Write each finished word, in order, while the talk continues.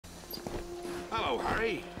Hello,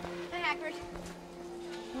 Harry. Hey, Hagrid.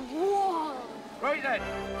 Whoa! Right then.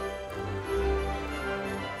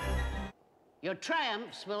 Your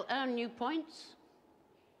triumphs will earn you points.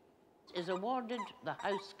 Is awarded the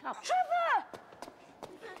House Cup. Trevor!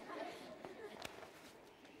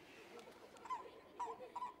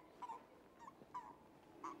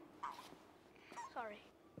 Sorry.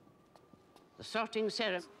 The sorting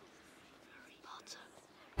ceremony.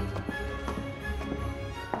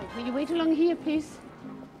 Right, will you wait along here, please?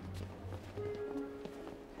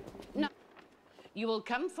 No. You will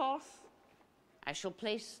come forth. I shall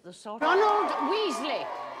place the sort. Ronald Weasley.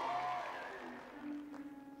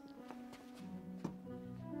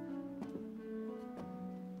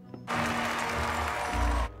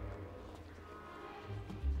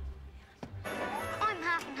 I'm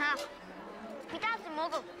half and half. My dad's a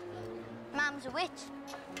muggle. Mum's a witch.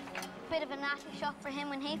 Bit of a nasty shock for him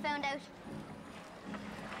when he found out.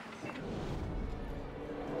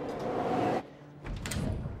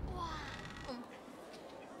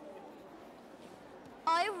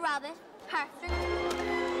 I rabbit, perfect.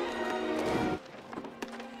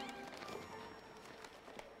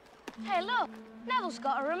 Hey, look! Neville's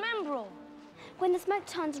got a remember-all. When the smoke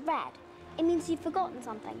turns red, it means you've forgotten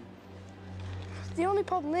something. The only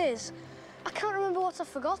problem is, I can't remember what I've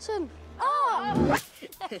forgotten. Oh!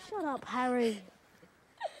 Shut up, Harry.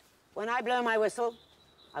 When I blow my whistle,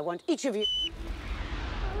 I want each of you...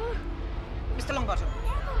 Mr. Longbottom.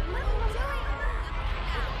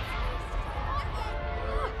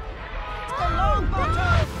 Mr.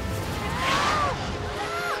 Longbottom!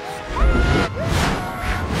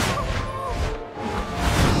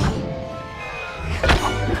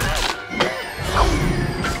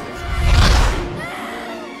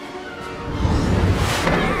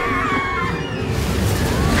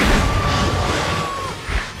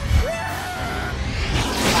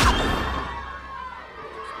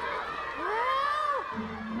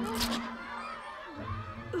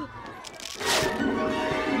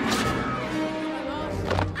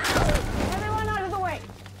 Everyone out of the way!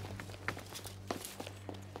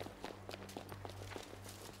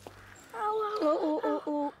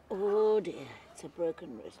 Oh dear, it's a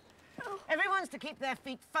broken wrist. Everyone's to keep their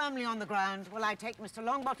feet firmly on the ground while I take Mr.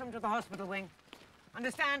 Longbottom to the hospital wing.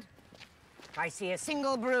 Understand? If I see a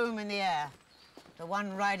single broom in the air, the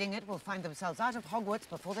one riding it will find themselves out of Hogwarts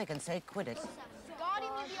before they can say quid it.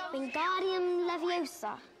 Wingardium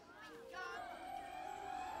Leviosa.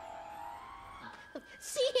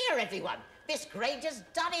 See here, everyone. Miss Granger's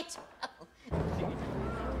done it.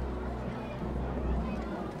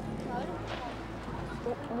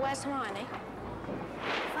 Where's Hermione?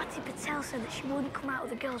 Fatty Patel said that she wouldn't come out of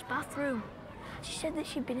the girls' bathroom. She said that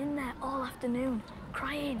she'd been in there all afternoon,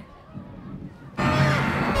 crying.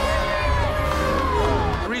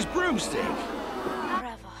 Harry's broomstick.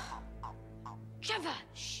 Trevor!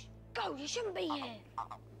 Shh! Go, you shouldn't be here.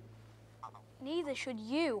 Neither should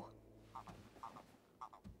you.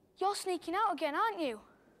 You're sneaking out again, aren't you?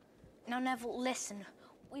 Now, Neville, listen.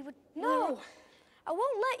 No! I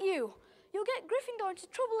won't let you. You'll get Gryffindor into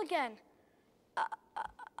trouble again.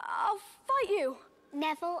 I'll fight you.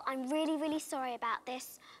 Neville, I'm really, really sorry about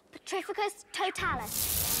this. Petrificus totalis.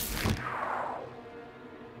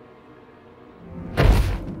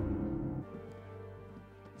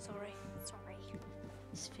 Sorry.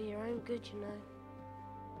 It's for your own good, you know.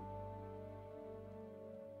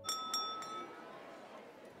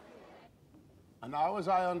 And now, as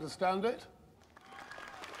I understand it,